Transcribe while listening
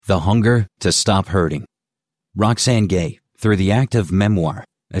The Hunger to Stop Hurting. Roxane Gay, through the act of memoir,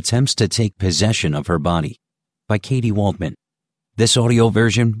 attempts to take possession of her body. By Katy Waldman. This audio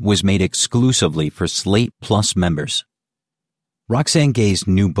version was made exclusively for Slate Plus members. Roxane Gay's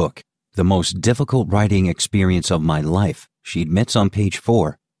new book, The Most Difficult Writing Experience of My Life, she admits on page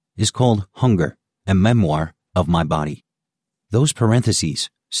 4, is called Hunger, a Memoir of My Body. Those parentheses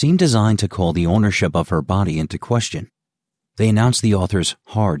seem designed to call the ownership of her body into question. They announce the author's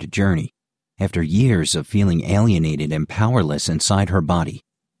hard journey. After years of feeling alienated and powerless inside her body,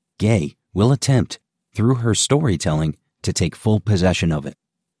 Gay will attempt, through her storytelling, to take full possession of it.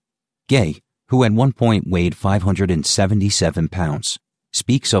 Gay, who at one point weighed 577 pounds,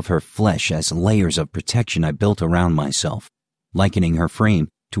 speaks of her flesh as layers of protection I built around myself, likening her frame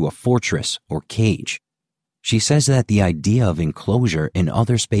to a fortress or cage. She says that the idea of enclosure in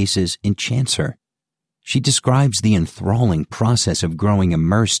other spaces enchants her. She describes the enthralling process of growing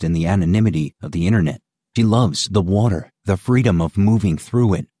immersed in the anonymity of the internet. She loves the water, the freedom of moving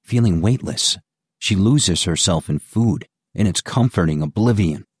through it, feeling weightless. She loses herself in food, in its comforting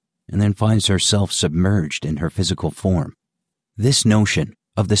oblivion, and then finds herself submerged in her physical form. This notion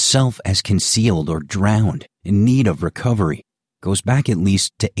of the self as concealed or drowned, in need of recovery, goes back at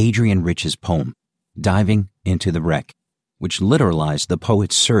least to Adrienne Rich's poem, Diving into the Wreck, which literalized the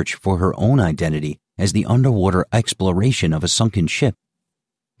poet's search for her own identity as the underwater exploration of a sunken ship.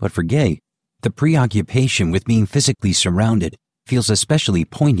 But for Gay, the preoccupation with being physically surrounded feels especially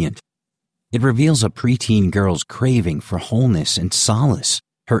poignant. It reveals a preteen girl's craving for wholeness and solace,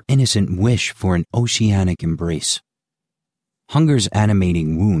 her innocent wish for an oceanic embrace. Hunger's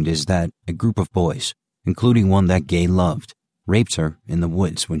animating wound is that a group of boys, including one that Gay loved, raped her in the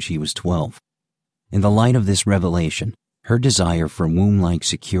woods when she was 12. In the light of this revelation, her desire for womb-like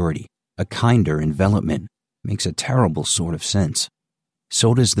security, a kinder envelopment, makes a terrible sort of sense.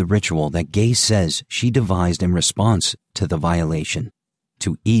 So does the ritual that Gay says she devised in response to the violation,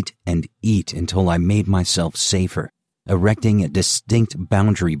 to eat and eat until I made myself safer, erecting a distinct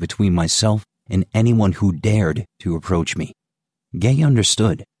boundary between myself and anyone who dared to approach me. Gay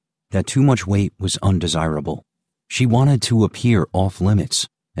understood that too much weight was undesirable. She wanted to appear off-limits,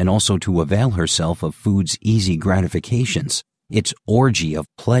 and also to avail herself of food's easy gratifications, its orgy of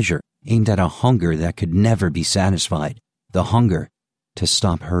pleasure aimed at a hunger that could never be satisfied, the hunger to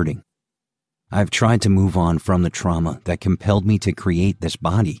stop hurting. I've tried to move on from the trauma that compelled me to create this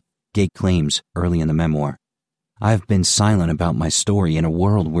body, Gay claims early in the memoir. I've been silent about my story in a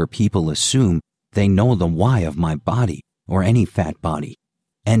world where people assume they know the why of my body or any fat body.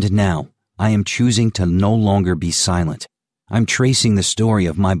 And now, I am choosing to no longer be silent. I'm tracing the story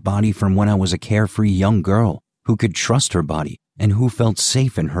of my body from when I was a carefree young girl who could trust her body and who felt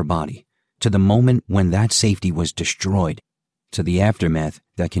safe in her body, to the moment when that safety was destroyed, to the aftermath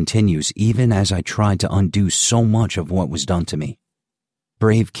that continues even as I try to undo so much of what was done to me.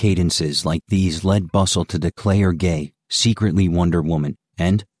 Brave cadences like these led Bustle to declare Gay secretly Wonder Woman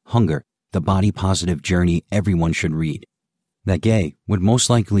and Hunger, the body-positive journey everyone should read. That Gay would most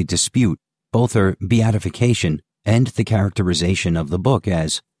likely dispute both her beatification and the characterization of the book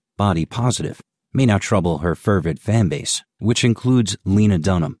as body-positive may not trouble her fervent fanbase, which includes Lena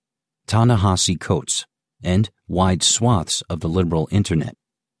Dunham, Ta-Nehisi Coates, and wide swaths of the liberal internet.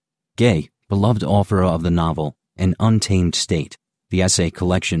 Gay, beloved author of the novel An Untamed State, the essay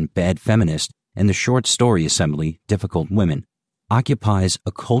collection Bad Feminist, and the short story assembly Difficult Women, occupies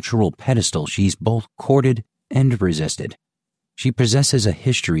a cultural pedestal she's both courted and resisted. She possesses a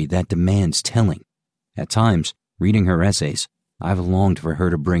history that demands telling. At times, reading her essays, I've longed for her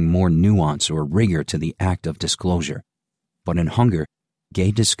to bring more nuance or rigor to the act of disclosure. But in Hunger,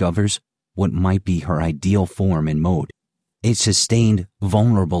 Gay discovers what might be her ideal form and mode. A sustained,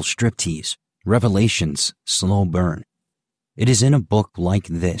 vulnerable striptease, revelations, slow burn. It is in a book like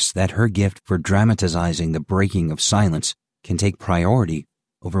this that her gift for dramatizing the breaking of silence can take priority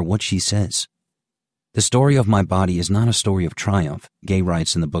over what she says. The story of my body is not a story of triumph, Gay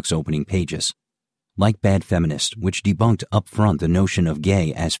writes in the book's opening pages. Like Bad Feminist, which debunked up front the notion of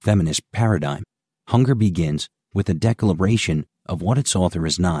Gay as feminist paradigm, Hunger begins with a declaration of what its author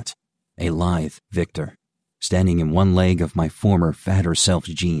is not, a lithe victor, standing in one leg of my former fatter self's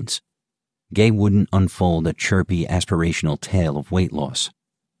jeans. Gay wouldn't unfold a chirpy aspirational tale of weight loss.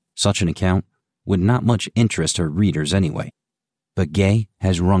 Such an account would not much interest her readers anyway. But Gay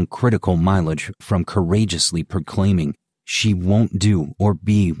has wrung critical mileage from courageously proclaiming she won't do or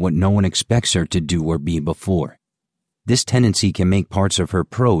be what no one expects her to do or be before. This tendency can make parts of her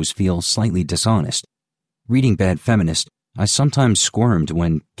prose feel slightly dishonest. Reading Bad Feminist, I sometimes squirmed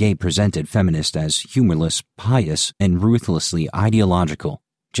when Gay presented feminist as humorless, pious, and ruthlessly ideological,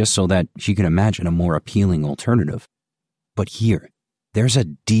 just so that she could imagine a more appealing alternative. But here, there's a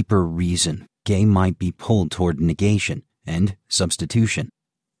deeper reason Gay might be pulled toward negation and substitution.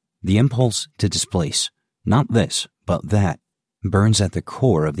 The impulse to displace, not this, but that, burns at the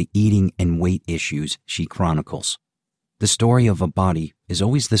core of the eating and weight issues she chronicles. The story of a body is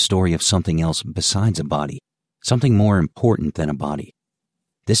always the story of something else besides a body, something more important than a body.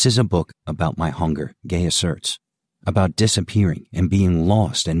 This is a book about my hunger, Gay asserts, about disappearing and being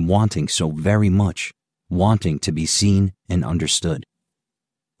lost and wanting so very much, wanting to be seen and understood.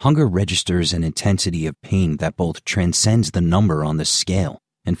 Hunger registers an intensity of pain that both transcends the number on the scale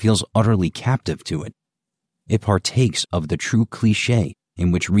and feels utterly captive to it. It partakes of the true cliché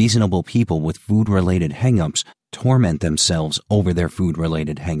in which reasonable people with food-related hang-ups torment themselves over their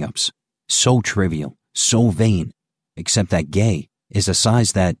food-related hang-ups. So trivial, so vain, except that Gay is a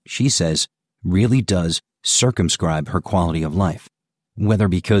size that, she says, really does circumscribe her quality of life, whether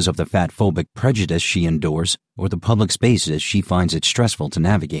because of the fat-phobic prejudice she endures or the public spaces she finds it stressful to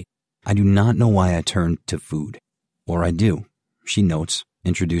navigate. I do not know why I turned to food. Or I do, she notes,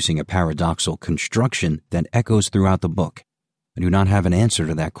 introducing a paradoxical construction that echoes throughout the book. I do not have an answer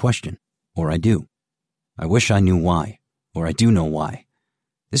to that question, or I do. I wish I knew why, or I do know why.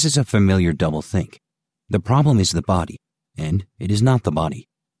 This is a familiar doublethink. The problem is the body, and it is not the body.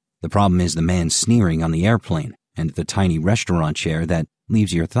 The problem is the man sneering on the airplane and the tiny restaurant chair that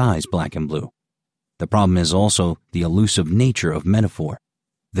leaves your thighs black and blue. The problem is also the elusive nature of metaphor,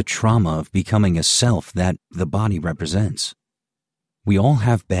 the trauma of becoming a self that the body represents. We all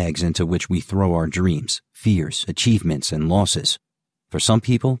have bags into which we throw our dreams, fears, achievements, and losses. For some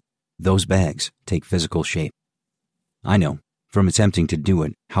people, those bags take physical shape. I know, from attempting to do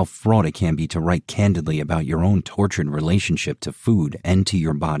it, how fraught it can be to write candidly about your own tortured relationship to food and to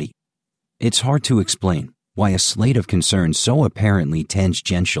your body. It's hard to explain why a slate of concerns so apparently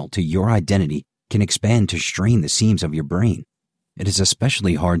tangential to your identity can expand to strain the seams of your brain. It is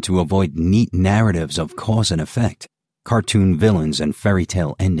especially hard to avoid neat narratives of cause and effect, cartoon villains and fairy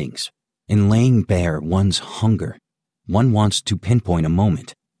tale endings. In laying bare one's hunger, one wants to pinpoint a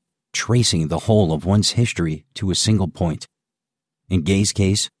moment, tracing the whole of one's history to a single point. In Gay's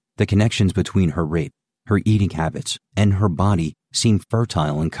case, the connections between her rape, her eating habits, and her body seem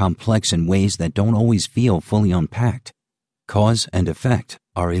fertile and complex in ways that don't always feel fully unpacked. Cause and effect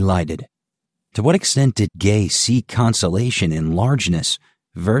are elided. To what extent did Gay seek consolation in largeness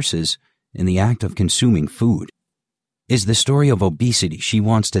versus in the act of consuming food? Is the story of obesity she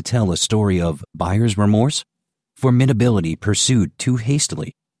wants to tell a story of buyer's remorse, formidability pursued too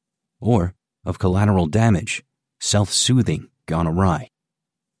hastily, or of collateral damage, self-soothing gone awry?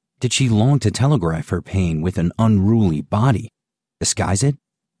 Did she long to telegraph her pain with an unruly body? Disguise it?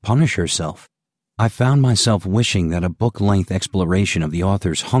 Punish herself? I found myself wishing that a book-length exploration of the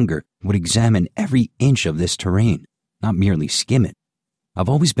author's hunger would examine every inch of this terrain, not merely skim it. I've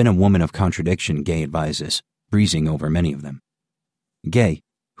always been a woman of contradiction, Gay advises, breezing over many of them. Gay,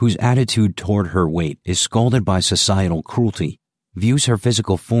 whose attitude toward her weight is scalded by societal cruelty, views her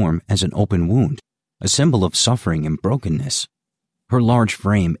physical form as an open wound, a symbol of suffering and brokenness. Her large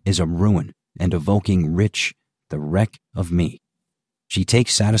frame is a ruin and evoking rich, the wreck of me. She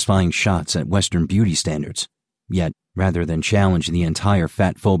takes satisfying shots at Western beauty standards, yet rather than challenge the entire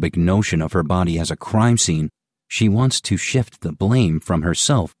fat-phobic notion of her body as a crime scene, she wants to shift the blame from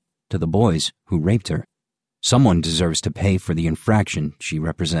herself to the boys who raped her. Someone deserves to pay for the infraction she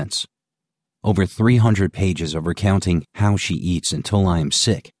represents. Over 300 pages of recounting how she eats until I am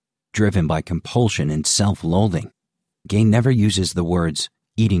sick, driven by compulsion and self-loathing. Gay never uses the words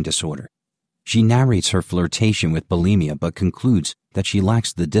eating disorder. She narrates her flirtation with bulimia but concludes that she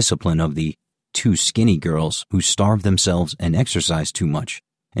lacks the discipline of the two skinny girls who starve themselves and exercise too much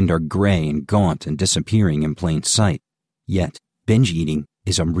and are gray and gaunt and disappearing in plain sight. Yet, binge eating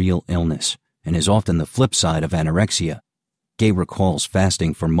is a real illness and is often the flip side of anorexia. Gay recalls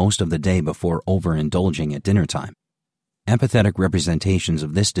fasting for most of the day before overindulging at dinner time. Empathetic representations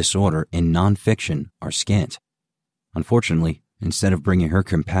of this disorder in nonfiction are scant. Unfortunately, instead of bringing her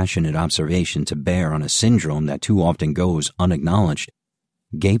compassionate observation to bear on a syndrome that too often goes unacknowledged,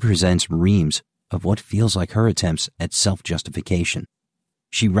 Gay presents reams of what feels like her attempts at self-justification.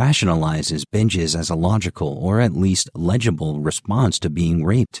 She rationalizes binges as a logical or at least legible response to being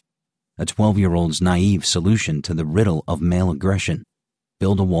raped, a 12-year-old's naive solution to the riddle of male aggression.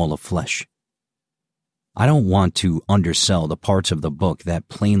 Build a wall of flesh. I don't want to undersell the parts of the book that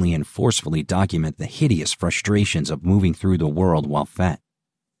plainly and forcefully document the hideous frustrations of moving through the world while fat.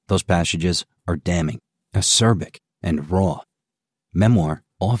 Those passages are damning, acerbic, and raw. Memoir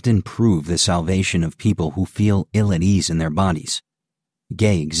often prove the salvation of people who feel ill at ease in their bodies.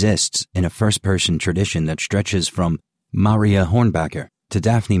 Gay exists in a first-person tradition that stretches from Maria Hornbacher to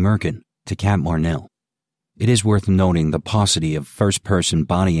Daphne Merkin to Kat Marnell. It is worth noting the paucity of first-person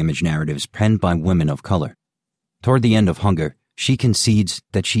body image narratives penned by women of color. Toward the end of Hunger, she concedes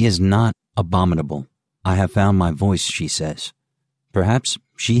that she is not abominable. I have found my voice, she says. Perhaps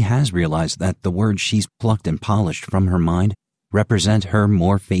she has realized that the words she's plucked and polished from her mind represent her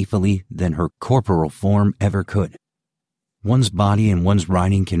more faithfully than her corporal form ever could. One's body and one's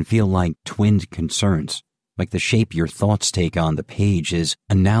writing can feel like twinned concerns, like the shape your thoughts take on the page is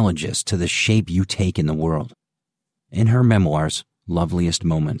analogous to the shape you take in the world. In her memoirs, Loveliest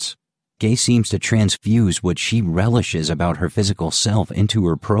Moments, Gay seems to transfuse what she relishes about her physical self into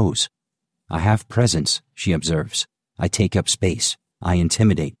her prose. I have presence, she observes. I take up space. I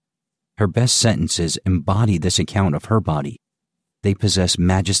intimidate. Her best sentences embody this account of her body. They possess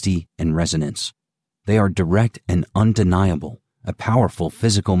majesty and resonance. They are direct and undeniable, a powerful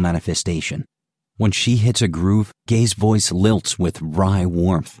physical manifestation. When she hits a groove, Gay's voice lilts with wry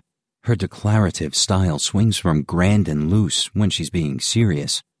warmth. Her declarative style swings from grand and loose when she's being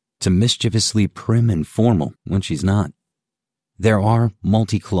serious to mischievously prim and formal when she's not. There are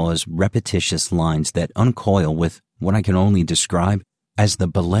multi-clause, repetitious lines that uncoil with what I can only describe as the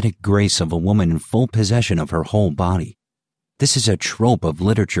balletic grace of a woman in full possession of her whole body. This is a trope of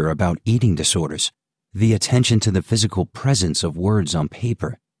literature about eating disorders, the attention to the physical presence of words on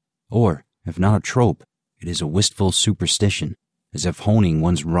paper. Or, if not a trope, it is a wistful superstition, as if honing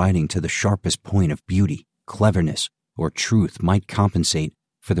one's writing to the sharpest point of beauty, cleverness, or truth might compensate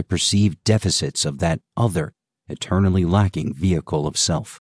for the perceived deficits of that other, eternally lacking vehicle of self.